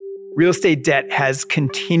Real estate debt has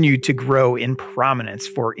continued to grow in prominence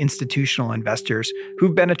for institutional investors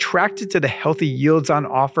who've been attracted to the healthy yields on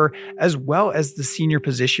offer, as well as the senior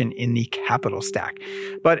position in the capital stack.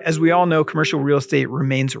 But as we all know, commercial real estate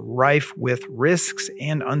remains rife with risks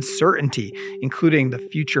and uncertainty, including the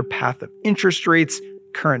future path of interest rates,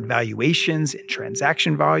 current valuations and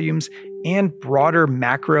transaction volumes, and broader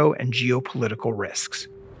macro and geopolitical risks.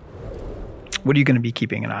 What are you going to be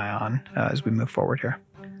keeping an eye on as we move forward here?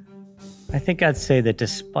 I think I'd say that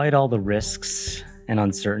despite all the risks and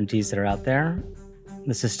uncertainties that are out there,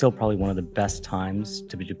 this is still probably one of the best times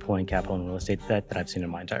to be deploying capital in real estate debt that I've seen in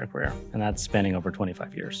my entire career. And that's spanning over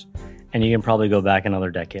 25 years. And you can probably go back another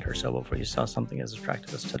decade or so before you saw something as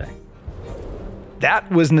attractive as today. That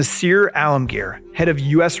was Nasir Alamgir, head of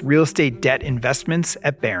U.S. real estate debt investments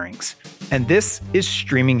at Barings. And this is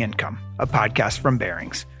Streaming Income, a podcast from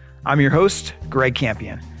Barings. I'm your host, Greg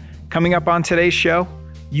Campion. Coming up on today's show,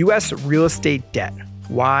 U.S. real estate debt.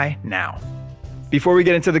 Why now? Before we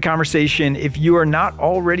get into the conversation, if you are not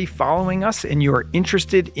already following us and you are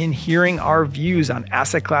interested in hearing our views on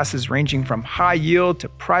asset classes ranging from high yield to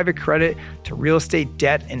private credit to real estate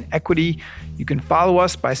debt and equity, you can follow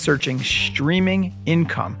us by searching Streaming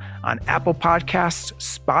Income on Apple Podcasts,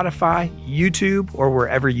 Spotify, YouTube, or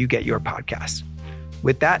wherever you get your podcasts.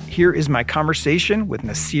 With that, here is my conversation with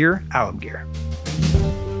Nasir Alamgir.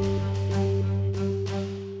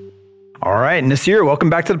 All right, Nasir,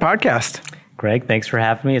 welcome back to the podcast. Greg, thanks for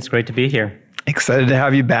having me. It's great to be here. Excited to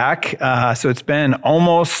have you back. So it's been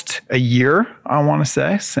almost a year, I want to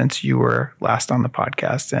say, since you were last on the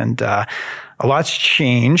podcast. And a lot's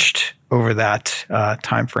changed over that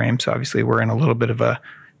time frame. So obviously we're in a little bit of a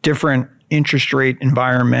different interest rate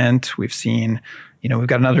environment. We've seen, we've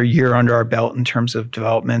got another year under our belt in terms of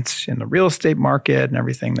developments in the real estate market and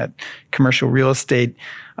everything that commercial real estate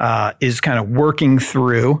is kind of working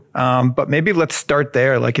through. But maybe let's start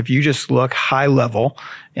there. Like if you just look high level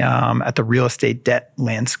at the real estate debt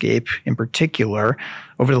landscape in particular,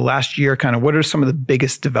 over the last year, kind of what are some of the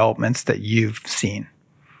biggest developments that you've seen?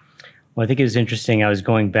 Well, I think it was interesting. I was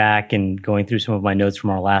going back and going through some of my notes from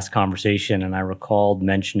our last conversation, and I recalled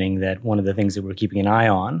mentioning that one of the things that we're keeping an eye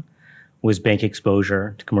on was bank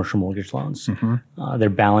exposure to commercial mortgage loans. Mm-hmm. Their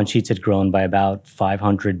balance sheets had grown by about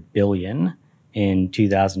 $500 billion in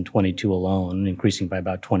 2022 alone, increasing by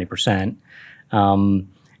about 20%.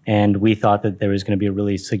 And we thought that there was going to be a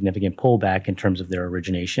really significant pullback in terms of their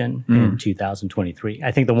origination in 2023.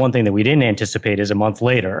 I think the one thing that we didn't anticipate is a month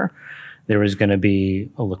later, there was going to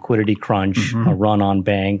be a liquidity crunch, a run on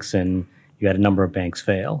banks, and you had a number of banks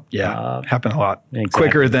fail. Yeah, happened a lot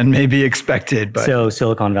quicker than maybe expected. But so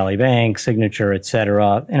Silicon Valley Bank, Signature, et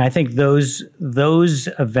cetera. And I think those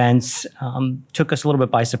events took us a little bit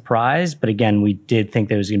by surprise. But again, we did think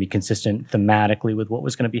that it was going to be consistent thematically with what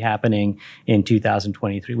was going to be happening in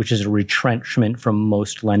 2023, which is a retrenchment from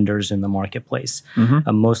most lenders in the marketplace,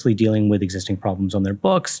 mostly dealing with existing problems on their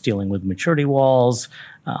books, dealing with maturity walls,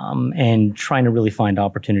 and trying to really find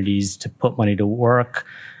opportunities to put money to work,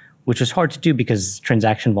 which was hard to do because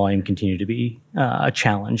transaction volume continued to be a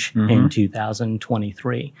challenge in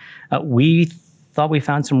 2023. We thought we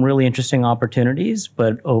found some really interesting opportunities,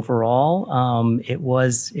 but overall, it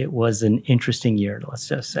was an interesting year, let's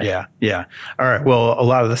just say. Yeah. All right. Well, a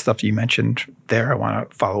lot of the stuff you mentioned there, I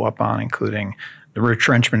want to follow up on, including the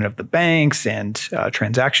retrenchment of the banks and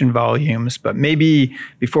transaction volumes. But maybe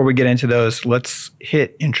before we get into those, let's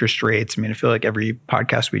hit interest rates. I mean, I feel like every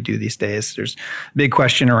podcast we do these days, there's a big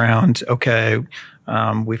question around,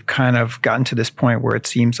 we've kind of gotten to this point where it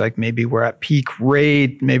seems like maybe we're at peak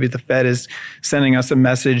rate. Maybe the Fed is sending us a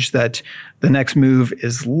message that the next move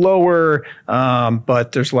is lower.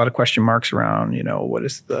 But there's a lot of question marks around, what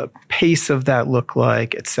does the pace of that look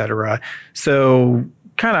like, et cetera. So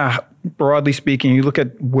kind of broadly speaking, you look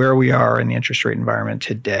at where we are in the interest rate environment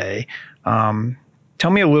today.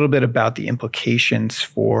 Tell me a little bit about the implications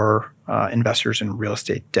for investors in real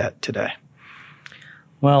estate debt today.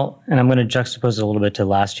 Well, and I'm going to juxtapose it a little bit to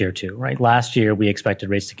last year too, right? Last year, we expected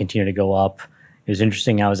rates to continue to go up. It was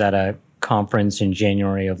interesting. I was at a conference in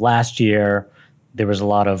January of last year. There was a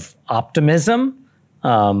lot of optimism.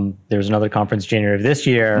 There was another conference January of this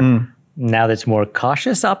year. Now that's more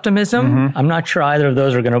cautious optimism. I'm not sure either of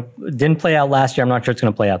those didn't play out last year. I'm not sure it's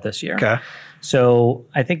going to play out this year. Okay. So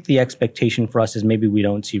I think the expectation for us is maybe we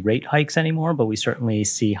don't see rate hikes anymore, but we certainly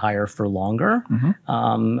see higher for longer.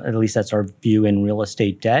 At least that's our view in real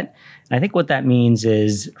estate debt. And I think what that means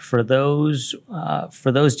is for those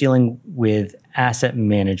dealing with asset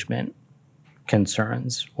management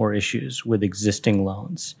concerns or issues with existing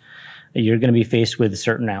loans, you're going to be faced with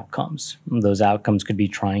certain outcomes. Those outcomes could be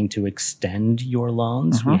trying to extend your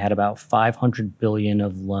loans. We had about $500 billion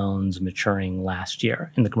of loans maturing last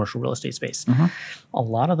year in the commercial real estate space. A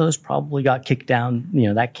lot of those probably got kicked down.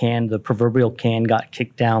 The proverbial can got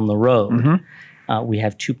kicked down the road. We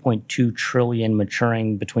have 2.2 trillion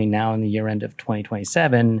maturing between now and the year end of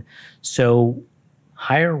 2027. So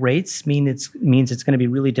higher rates means it's going to be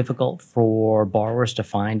really difficult for borrowers to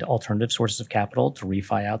find alternative sources of capital to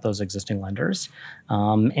refi out those existing lenders.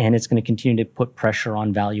 And it's going to continue to put pressure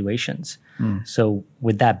on valuations. So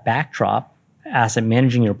with that backdrop, asset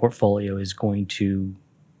managing your portfolio is going to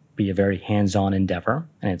be a very hands-on endeavor,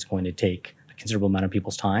 and it's going to take a considerable amount of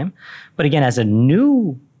people's time. But again, as a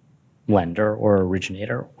new lender or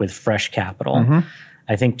originator with fresh capital,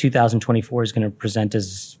 I think 2024 is going to present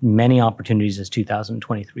as many opportunities as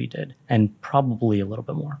 2023 did, and probably a little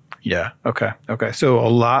bit more. Yeah. Okay. So a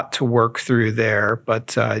lot to work through there. But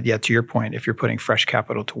to your point, if you're putting fresh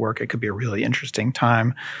capital to work, it could be a really interesting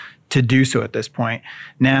time to do so at this point.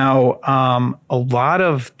 Now, a lot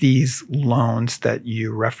of these loans that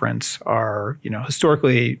you reference are,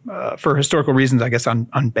 historically, for historical reasons, I guess,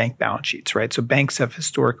 on bank balance sheets, right? So banks have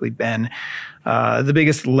historically been the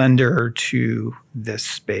biggest lender to this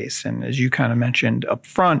space. And as you kind of mentioned up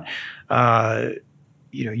front,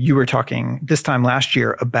 you were talking this time last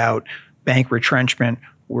year about bank retrenchment.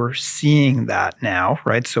 We're seeing that now,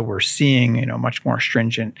 right? So we're seeing, much more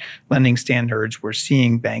stringent lending standards. We're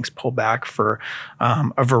seeing banks pull back for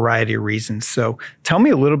a variety of reasons. So tell me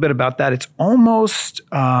a little bit about that. It's almost,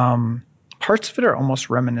 parts of it are almost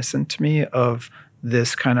reminiscent to me of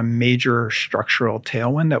this kind of major structural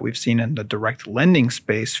tailwind that we've seen in the direct lending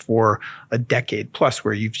space for a decade plus,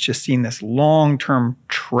 where you've just seen this long-term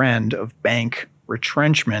trend of bank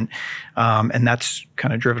retrenchment. And that's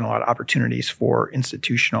kind of driven a lot of opportunities for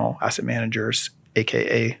institutional asset managers,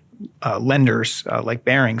 AKA lenders like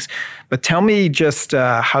Barings. But tell me just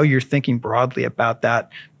how you're thinking broadly about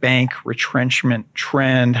that bank retrenchment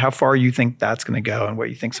trend, how far you think that's going to go, and what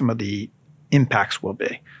you think some of the impacts will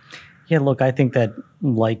be. Yeah, look, I think that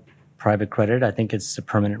like private credit, I think it's a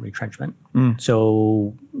permanent retrenchment.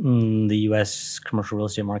 So the U.S. commercial real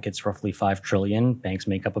estate market's roughly $5 trillion. Banks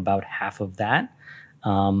make up about half of that.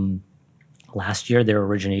 Last year, their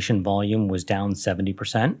origination volume was down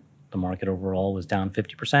 70%. The market overall was down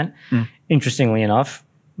 50%. Interestingly enough,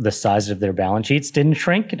 the size of their balance sheets didn't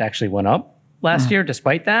shrink. It actually went up last year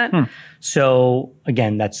despite that. So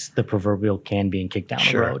again, that's the proverbial can being kicked down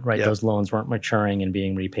the road, right? Yep. Those loans weren't maturing and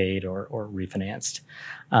being repaid or refinanced.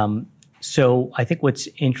 So I think what's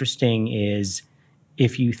interesting is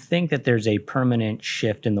if you think that there's a permanent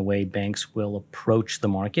shift in the way banks will approach the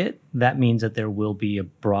market, that means that there will be a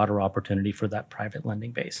broader opportunity for that private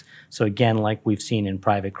lending base. So again, like we've seen in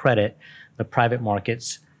private credit, the private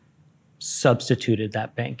markets substituted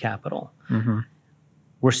that bank capital.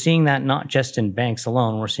 We're seeing that not just in banks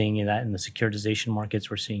alone. We're seeing that in the securitization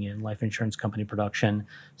markets. We're seeing it in life insurance company production.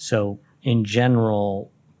 So in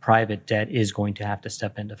general, private debt is going to have to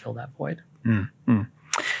step in to fill that void.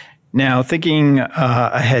 Now, thinking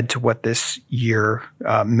ahead to what this year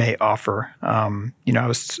may offer, I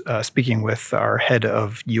was speaking with our head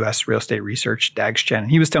of U.S. real estate research, Dags Chen,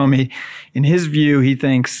 and he was telling me, in his view, he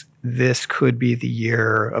thinks this could be the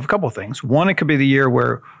year of a couple of things. One, it could be the year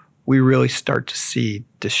where we really start to see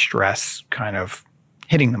distress kind of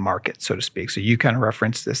hitting the market, so to speak. So you kind of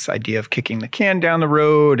referenced this idea of kicking the can down the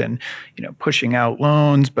road and, pushing out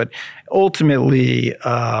loans, but ultimately,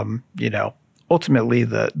 ultimately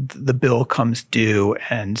the bill comes due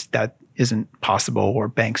and that isn't possible, or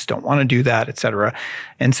banks don't want to do that, et cetera.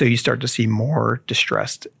 And so you start to see more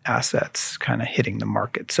distressed assets kind of hitting the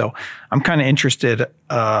market. So I'm kind of interested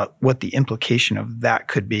what the implication of that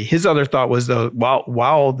could be. His other thought was, though,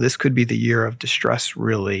 while this could be the year of distress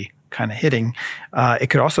really kind of hitting, it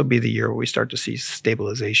could also be the year where we start to see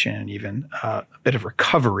stabilization and even a bit of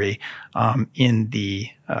recovery in the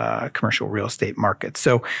commercial real estate market.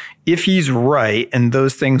 So if he's right and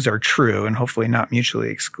those things are true and hopefully not mutually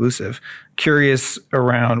exclusive, curious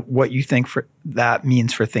around what you think that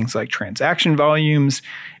means for things like transaction volumes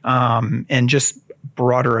and just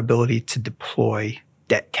broader ability to deploy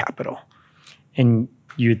debt capital. And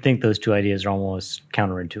you'd think those two ideas are almost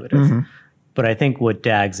counterintuitive. But I think what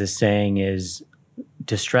Dags is saying is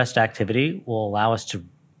distressed activity will allow us to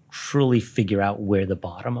truly figure out where the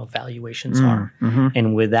bottom of valuations are.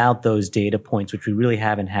 And without those data points, which we really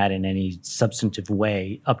haven't had in any substantive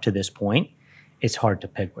way up to this point, it's hard to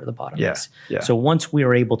pick where the bottom is. Yeah. So once we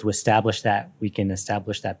are able to establish that, we can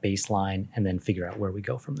establish that baseline and then figure out where we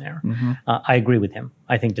go from there. I agree with him.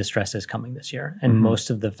 I think distress is coming this year. And most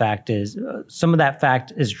of the fact is, some of that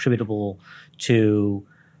fact is attributable to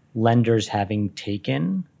lenders having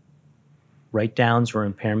taken write-downs or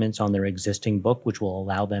impairments on their existing book, which will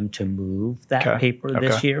allow them to move that paper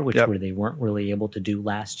this year, which where they weren't really able to do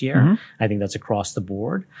last year. I think that's across the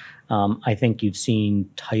board. I think you've seen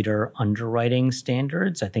tighter underwriting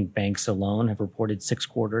standards. I think banks alone have reported 6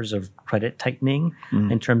 quarters of credit tightening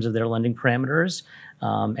in terms of their lending parameters,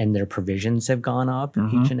 and their provisions have gone up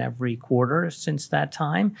each and every quarter since that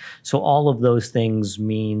time. So all of those things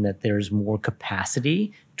mean that there's more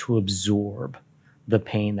capacity to absorb the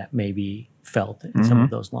pain that may be felt in some of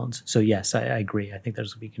those loans. So yes, I agree. I think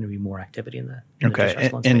there's going to be more activity in the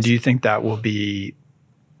distressed loan space. And do you think that will be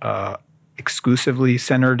exclusively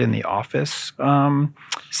centered in the office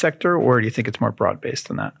sector, or do you think it's more broad-based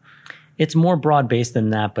than that? It's more broad-based than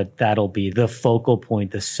that, but that'll be the focal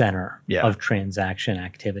point, the center of transaction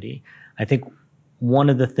activity. I think one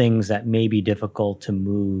of the things that may be difficult to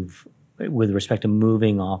move with respect to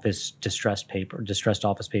moving distressed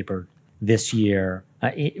office paper this year,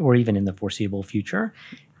 or even in the foreseeable future,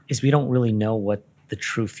 is we don't really know what the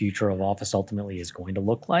true future of office ultimately is going to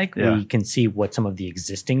look like. We can see what some of the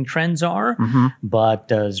existing trends are, but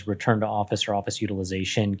does return to office or office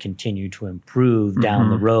utilization continue to improve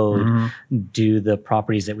down the road? Do the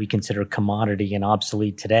properties that we consider commodity and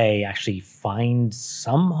obsolete today actually find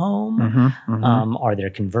some home? Are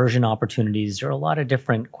there conversion opportunities? There are a lot of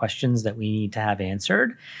different questions that we need to have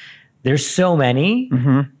answered. There's so many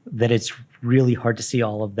that it's really hard to see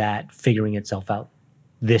all of that figuring itself out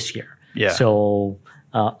this year. So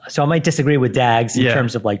I might disagree with Dags in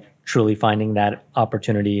terms of like truly finding that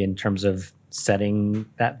opportunity in terms of setting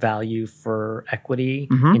that value for equity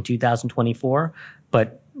in 2024,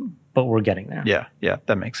 but we're getting there. Yeah,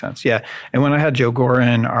 that makes sense. Yeah, and when I had Joe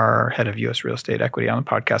Gorin, our head of U.S. real estate equity, on the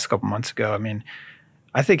podcast a couple months ago, I mean,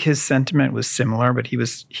 I think his sentiment was similar, but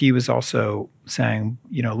he was also saying,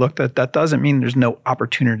 look, that doesn't mean there's no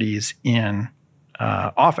opportunities in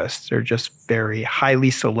office. They're just very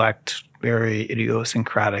highly select, very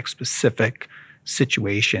idiosyncratic, specific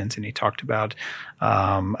situations. And he talked about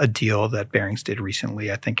a deal that Barings did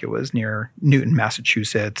recently. I think it was near Newton,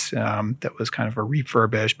 Massachusetts, that was kind of a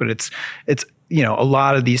refurbished, but it's a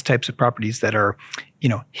lot of these types of properties that are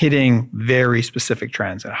hitting very specific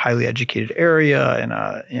trends in a highly educated area, in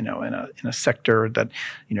a sector that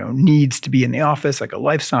needs to be in the office, like a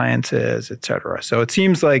life sciences, et cetera. So it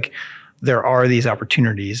seems like there are these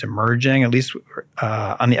opportunities emerging, at least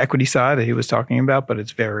on the equity side that he was talking about, but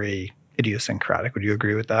it's very idiosyncratic. Would you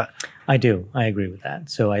agree with that? I do. I agree with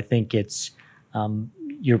that. So I think it's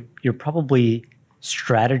you're probably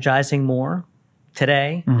strategizing more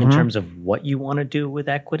today in terms of what you want to do with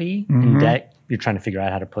equity and debt. You're trying to figure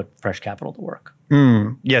out how to put fresh capital to work.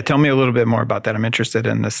 Yeah, tell me a little bit more about that. I'm interested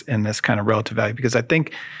in this kind of relative value, because I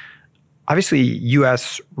think obviously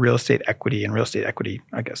U.S. real estate equity and real estate equity,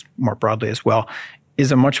 I guess more broadly as well,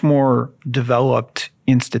 is a much more developed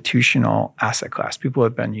institutional asset class. People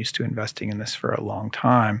have been used to investing in this for a long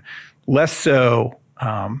time, less so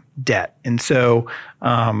debt. And so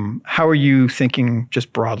how are you thinking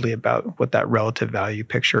just broadly about what that relative value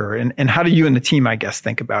picture, and how do you and the team, I guess,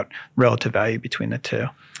 think about relative value between the two?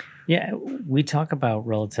 Yeah, we talk about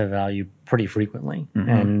relative value pretty frequently,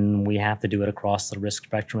 and we have to do it across the risk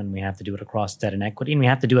spectrum, and we have to do it across debt and equity, and we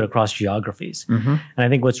have to do it across geographies. And I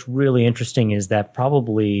think what's really interesting is that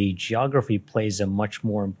probably geography plays a much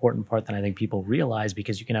more important part than I think people realize,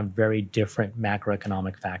 because you can have very different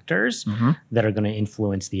macroeconomic factors that are going to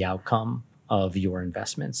influence the outcome of your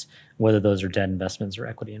investments, whether those are debt investments or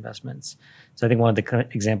equity investments. So I think one of the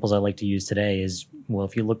examples I like to use today is, well,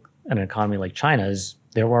 if you look at an economy like China's,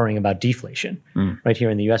 they're worrying about deflation. Right here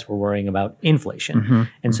in the US, we're worrying about inflation.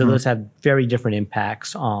 And so those have very different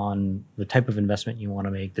impacts on the type of investment you want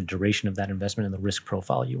to make, the duration of that investment, and the risk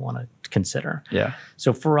profile you want to consider. Yeah.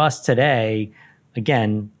 So for us today,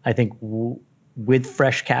 again, I think with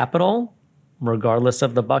fresh capital, regardless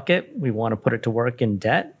of the bucket, we want to put it to work in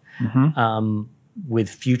debt. With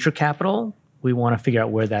future capital, we want to figure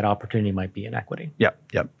out where that opportunity might be in equity. Yeah,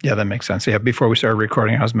 that makes sense. Yeah, before we started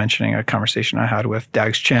recording, I was mentioning a conversation I had with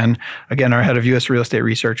Dags Chen, again, our head of U.S. real estate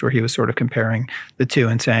research, where he was sort of comparing the two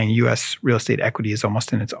and saying U.S. real estate equity is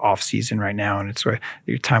almost in its off season right now, and it's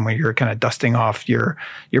your time when you're kind of dusting off your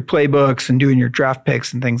playbooks and doing your draft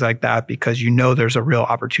picks and things like that, because there's a real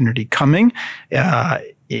opportunity coming.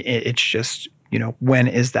 It's just when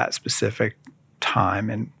is that specific time,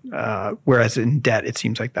 and whereas in debt, it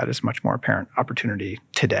seems like that is much more apparent opportunity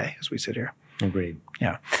today as we sit here. Agreed.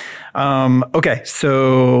 Yeah. Okay,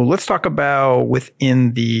 so let's talk about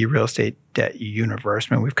within the real estate debt universe.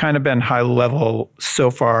 I mean, we've kind of been high level so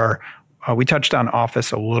far. We touched on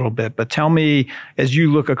office a little bit, but tell me, as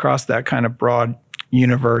you look across that kind of broad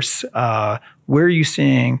universe, where are you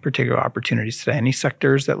seeing particular opportunities today? Any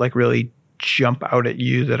sectors that like really jump out at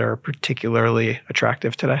you that are particularly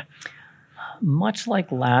attractive today? Much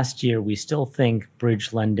like last year, we still think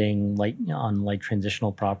bridge lending on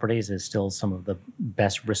transitional properties is still some of the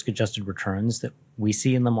best risk-adjusted returns that we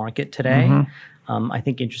see in the market today. I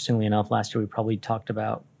think interestingly enough, last year we probably talked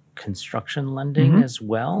about construction lending as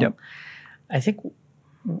well. Yep. I think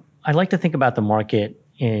I like to think about the market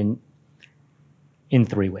in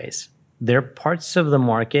three ways. There are parts of the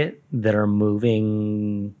market that are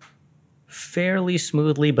moving fairly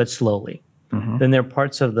smoothly but slowly. Then there are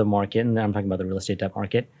parts of the market, and I'm talking about the real estate debt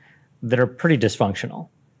market, that are pretty dysfunctional.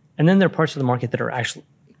 And then there are parts of the market that are actually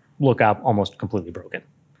look out almost completely broken.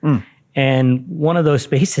 And one of those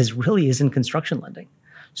spaces really is in construction lending.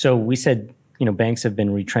 So we said, banks have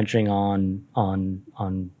been retrenching on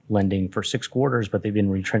lending for 6 quarters, but they've been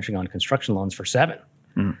retrenching on construction loans for 7,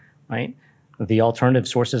 right? The alternative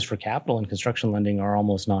sources for capital in construction lending are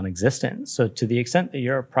almost non-existent. So to the extent that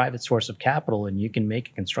you're a private source of capital and you can make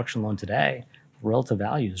a construction loan today, relative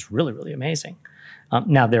value is really, really amazing.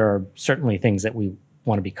 Now, there are certainly things that we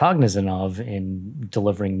want to be cognizant of in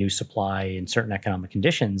delivering new supply in certain economic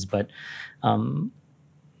conditions, but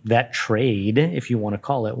that trade, if you want to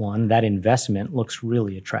call it one, that investment looks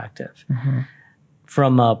really attractive.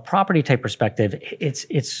 From a property type perspective,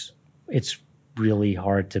 it's really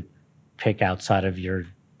hard to pick outside of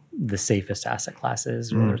the safest asset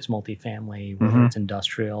classes, whether it's multifamily, whether it's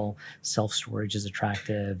industrial. Self-storage is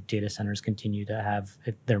attractive. Data centers continue to have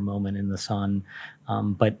their moment in the sun.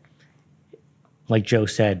 But like Joe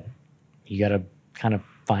said, you got to kind of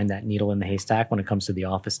find that needle in the haystack when it comes to the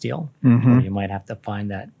office deal. Or you might have to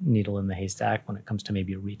find that needle in the haystack when it comes to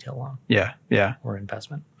maybe a retail loan. Yeah. Or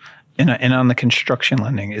investment. And on the construction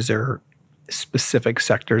lending, is there specific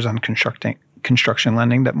sectors on construction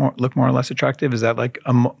lending that look more or less attractive? Is that like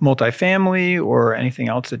a multifamily or anything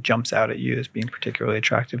else that jumps out at you as being particularly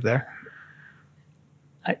attractive there?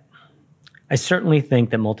 I certainly think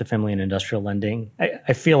that multifamily and industrial lending,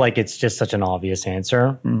 I feel like it's just such an obvious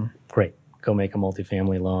answer. Great. Go make a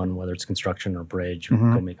multifamily loan, whether it's construction or bridge. Go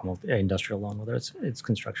make an industrial loan, whether it's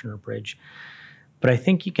construction or bridge. But I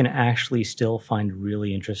think you can actually still find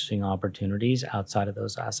really interesting opportunities outside of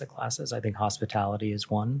those asset classes. I think hospitality is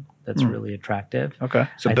one that's really attractive. Okay.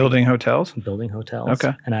 So building hotels? Building hotels.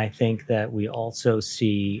 Okay. And I think that we also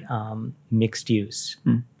see mixed use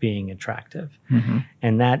being attractive.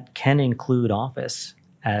 And that can include office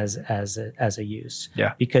as a use.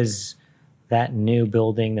 Yeah. Because that new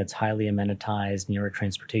building that's highly amenitized near a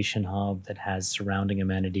transportation hub that has surrounding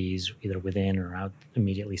amenities either within or out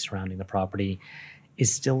immediately surrounding the property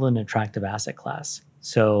is still an attractive asset class.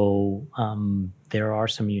 So there are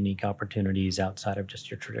some unique opportunities outside of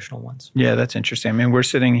just your traditional ones. Yeah, that's interesting. I mean, we're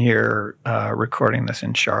sitting here recording this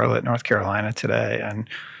in Charlotte, North Carolina today, and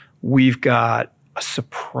we've got a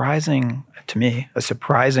surprising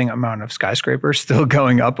amount of skyscrapers still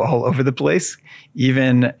going up all over the place,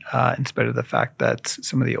 even in spite of the fact that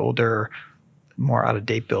some of the older, more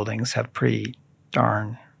out-of-date buildings have pretty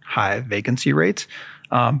darn high vacancy rates.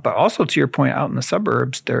 But also to your point, out in the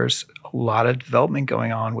suburbs, there's a lot of development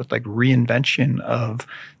going on with like reinvention of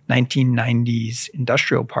 1990s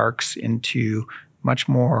industrial parks into much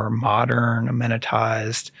more modern,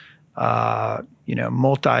 amenitized,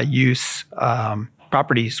 multi-use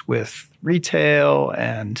properties with retail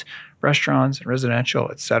and restaurants and residential,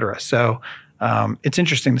 et cetera. So it's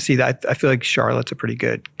interesting to see that. I feel like Charlotte's a pretty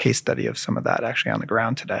good case study of some of that actually on the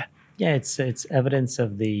ground today. Yeah, it's evidence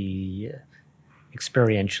of the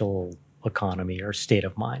experiential economy or state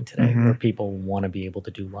of mind today, where people want to be able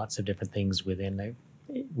to do lots of different things within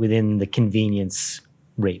the convenience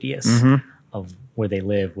radius of where they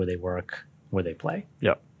live, where they work, where they play.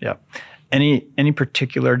 Yep. Any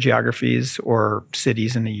particular geographies or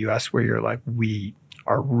cities in the U.S. where you're like, we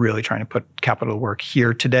are really trying to put capital to work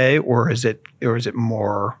here today, or is it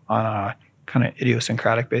more on a kind of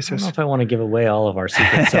idiosyncratic basis? I don't know if I want to give away all of our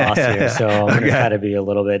secret sauce here, so I'm going to try to be a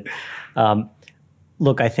little bit.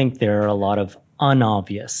 Look, I think there are a lot of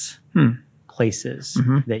unobvious places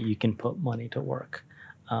that you can put money to work.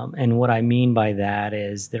 And what I mean by that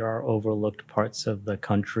is there are overlooked parts of the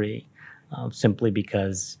country simply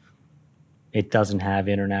because it doesn't have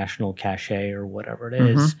international cachet or whatever it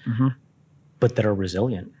is, but that are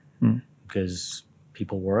resilient because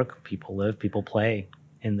people work, people live, people play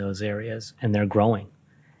in those areas, and they're growing.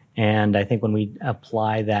 And I think when we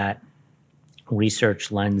apply that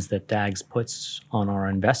research lens that DAGS puts on our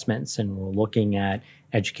investments, and we're looking at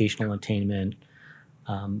educational attainment,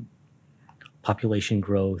 population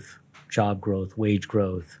growth, job growth, wage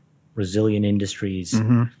growth, resilient industries.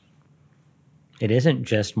 It isn't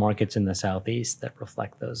just markets in the Southeast that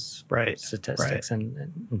reflect those statistics,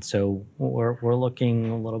 and so we're looking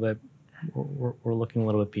a little bit. We're looking a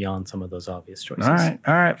little bit beyond some of those obvious choices.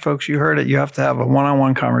 All right, folks, you heard it. You have to have a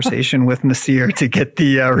one-on-one conversation with Nasir to get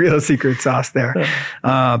the real secret sauce there.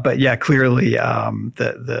 But yeah, clearly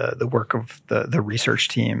the work of the research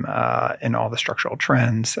team and all the structural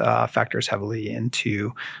trends factors heavily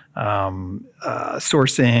into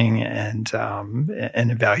sourcing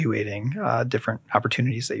and evaluating different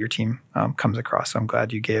opportunities that your team comes across. So I'm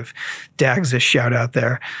glad you gave DAGS a shout out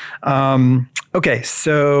there. Okay,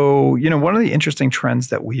 so one of the interesting trends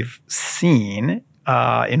that we've seen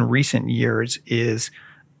in recent years is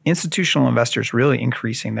institutional investors really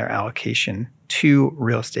increasing their allocation to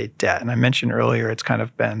real estate debt. And I mentioned earlier, it's kind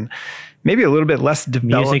of been maybe a little bit less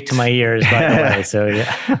developed. Music to my ears, by the way. So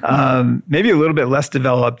yeah, maybe a little bit less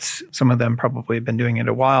developed. Some of them probably have been doing it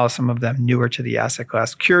a while. Some of them newer to the asset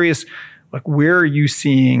class. Curious, like where are you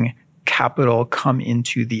seeing capital come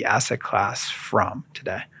into the asset class from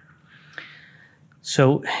today?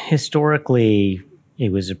 So historically,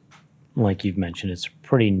 it was, like you've mentioned, it's a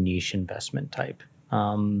pretty niche investment type.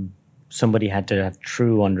 Somebody had to have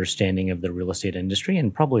true understanding of the real estate industry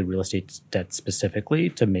and probably real estate debt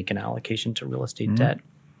specifically to make an allocation to real estate debt.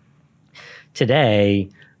 Today,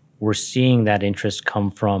 we're seeing that interest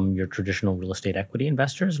come from your traditional real estate equity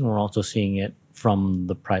investors, and we're also seeing it from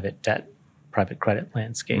the private credit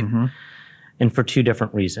landscape. And for two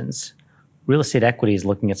different reasons. Real estate equity is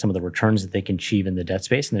looking at some of the returns that they can achieve in the debt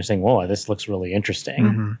space, and they're saying, whoa, this looks really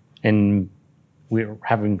interesting. And we're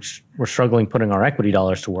struggling putting our equity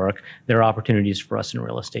dollars to work. There are opportunities for us in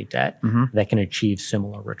real estate debt that can achieve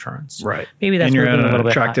similar returns. Right. Maybe that's and you're in a little an bit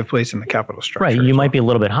attractive place in the capital structure. Right. You might be a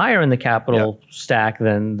little bit higher in the capital stack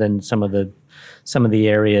than some of the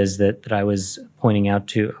areas that I was pointing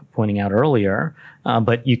out earlier.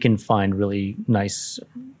 But you can find really nice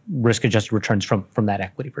risk-adjusted returns from that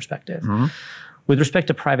equity perspective. With respect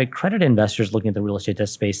to private credit investors looking at the real estate debt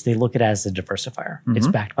space, they look at it as a diversifier. It's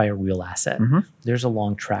backed by a real asset. There's a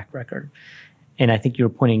long track record. And I think you were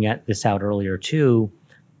pointing this out earlier too.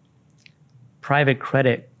 Private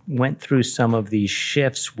credit went through some of these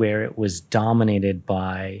shifts where it was dominated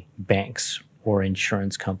by banks or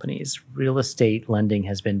insurance companies. Real estate lending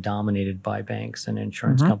has been dominated by banks and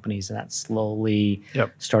insurance companies, and that slowly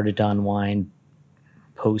started to unwind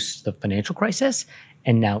post the financial crisis,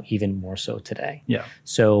 and now even more so today.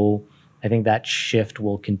 So I think that shift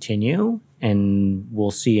will continue, and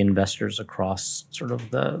we'll see investors across sort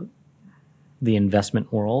of the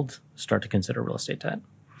investment world start to consider real estate debt.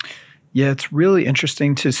 Yeah, it's really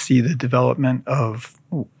interesting to see the development of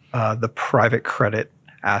the private credit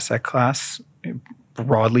asset class,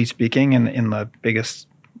 broadly speaking, in the biggest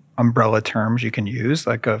umbrella terms you can use.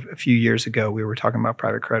 Like a few years ago, we were talking about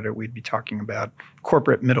private credit. We'd be talking about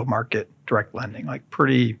corporate middle market direct lending, like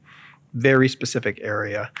pretty very specific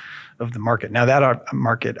area of the market. Now that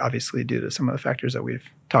market, obviously due to some of the factors that we've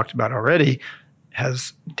talked about already,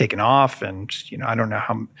 has taken off. And I don't know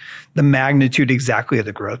how the magnitude exactly of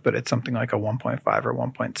the growth, but it's something like a $1.5 or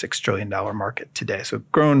 $1.6 trillion market today. So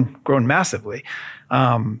grown massively.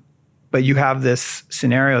 But you have this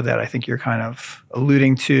scenario that I think you're kind of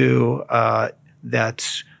alluding to,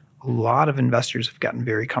 that a lot of investors have gotten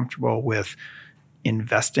very comfortable with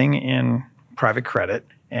investing in private credit.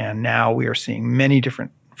 And now we are seeing many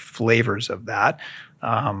different flavors of that.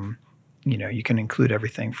 You can include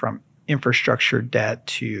everything from infrastructure debt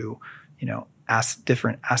to,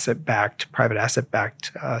 different private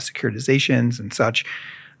asset-backed securitizations and such.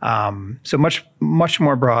 So much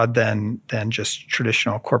more broad than just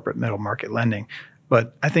traditional corporate middle market lending.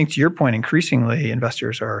 But I think to your point, increasingly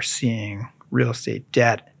investors are seeing real estate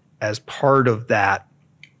debt as part of that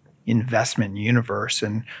investment universe.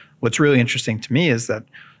 And what's really interesting to me is that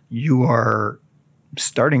you are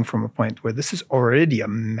starting from a point where this is already a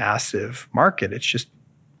massive market. It's just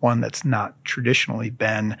one that's not traditionally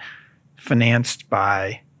been financed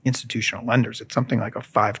by institutional lenders. It's something like a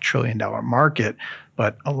 $5 trillion market,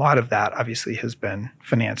 but a lot of that obviously has been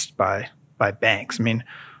financed by banks. I mean,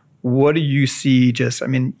 what do you see?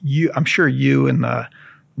 I'm sure you and the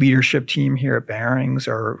leadership team here at Barings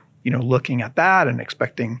are, looking at that and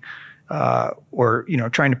expecting, or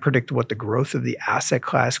trying to predict what the growth of the asset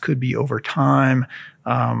class could be over time.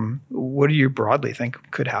 What do you broadly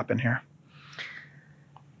think could happen here?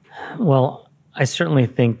 Well, I certainly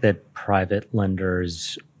think that private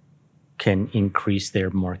lenders can increase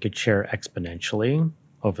their market share exponentially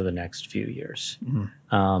over the next few years.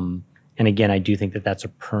 And again, I do think that that's a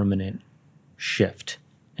permanent shift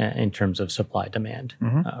in terms of supply demand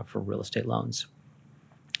for real estate loans.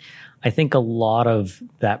 I think a lot of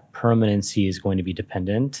that permanency is going to be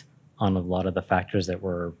dependent on a lot of the factors that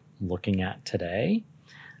we're looking at today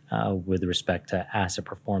with respect to asset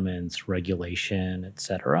performance, regulation, et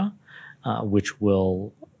cetera, which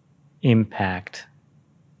will impact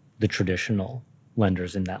the traditional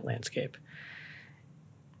lenders in that landscape.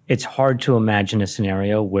 It's hard to imagine a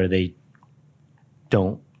scenario where they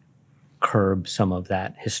don't curb some of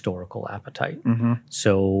that historical appetite.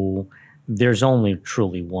 So there's only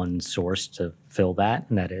truly one source to fill that,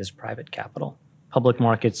 and that is private capital. Public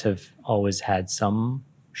markets have always had some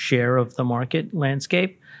share of the market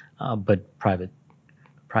landscape, but private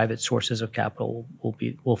sources of capital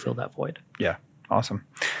will fill that void. Yeah, awesome.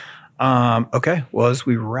 Okay, well, as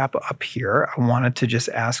we wrap up here, I wanted to just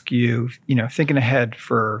ask you, thinking ahead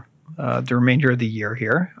for the remainder of the year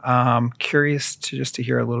here, curious to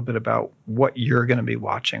hear a little bit about what you're going to be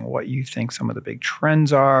watching, what you think some of the big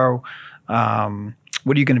trends are. What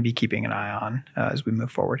are you going to be keeping an eye on as we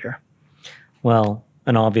move forward here? Well,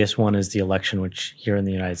 an obvious one is the election, which here in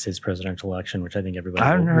the United States presidential election, which I think everybody I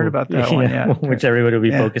haven't heard about that one yet. Which everybody will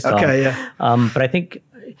be focused on. Okay, yeah. But I think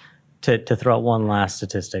to throw out one last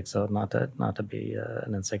statistic, so not to be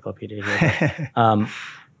an encyclopedia here, but,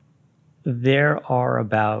 there are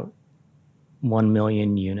about 1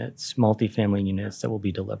 million units, multifamily units, that will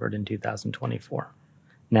be delivered in 2024.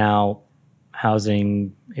 Now,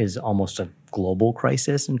 housing is almost a global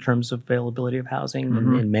crisis in terms of availability of housing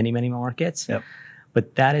in many, many markets. Yep.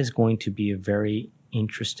 But that is going to be a very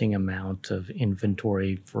interesting amount of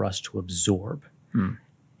inventory for us to absorb.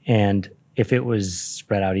 And if it was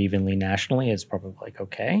spread out evenly nationally, it's probably like,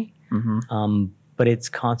 okay. But it's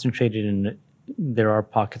concentrated there are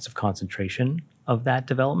pockets of concentration of that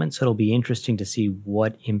development. So it'll be interesting to see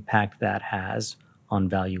what impact that has on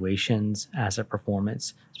valuations, asset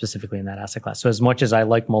performance, specifically in that asset class. So as much as I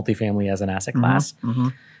like multifamily as an asset class,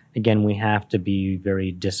 again, we have to be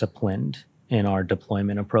very disciplined in our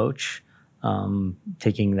deployment approach,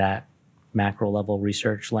 taking that macro level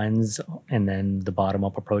research lens and then the bottom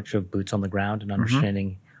up approach of boots on the ground and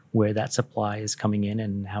understanding where that supply is coming in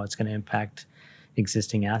and how it's going to impact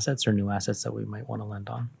existing assets or new assets that we might want to lend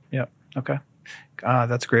on. Yep. Okay.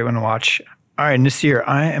 That's a great one to watch. All right, Nasir,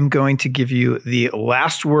 I am going to give you the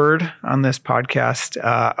last word on this podcast.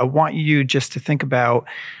 I want you just to think about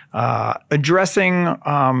addressing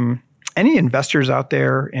any investors out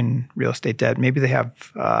there in real estate debt. Maybe they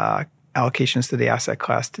have allocations to the asset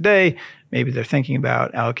class today. Maybe they're thinking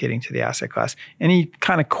about allocating to the asset class. Any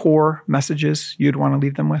kind of core messages you'd want to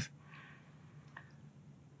leave them with?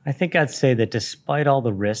 I think I'd say that despite all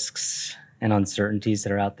the risks and uncertainties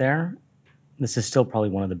that are out there, this is still probably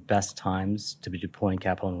one of the best times to be deploying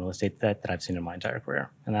capital in real estate that I've seen in my entire career.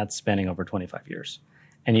 And that's spanning over 25 years.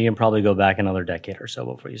 And you can probably go back another decade or so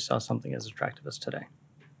before you saw something as attractive as today.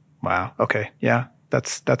 Wow. Okay. Yeah,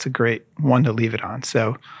 that's a great one to leave it on.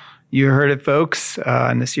 So you heard it, folks.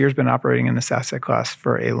 And Nasir's been operating in this asset class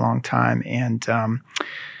for a long time. I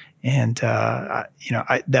think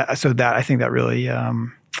that really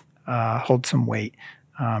holds some weight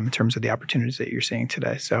in terms of the opportunities that you're seeing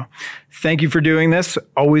today. So thank you for doing this.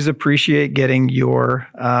 Always appreciate getting your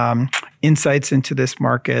insights into this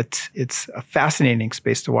market. It's a fascinating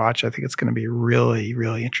space to watch. I think it's going to be really,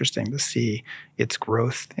 really interesting to see its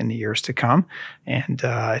growth in the years to come. And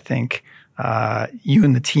I think you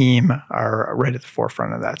and the team are right at the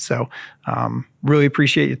forefront of that. So really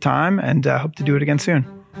appreciate your time and hope to do it again soon.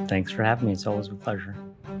 Thanks for having me. It's always a pleasure.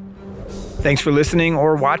 Thanks for listening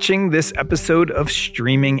or watching this episode of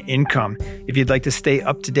Streaming Income. If you'd like to stay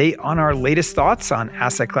up to date on our latest thoughts on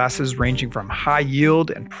asset classes ranging from high yield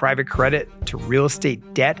and private credit to real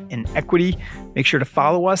estate debt and equity, make sure to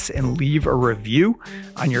follow us and leave a review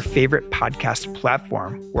on your favorite podcast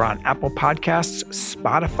platform. We're on Apple Podcasts,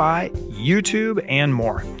 Spotify, YouTube, and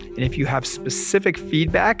more. And if you have specific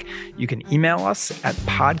feedback, you can email us at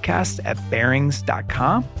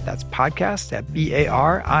podcast@barings.com. That's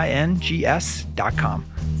podcast@BARINGS.com.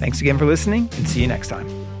 Thanks again for listening and see you next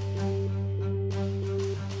time.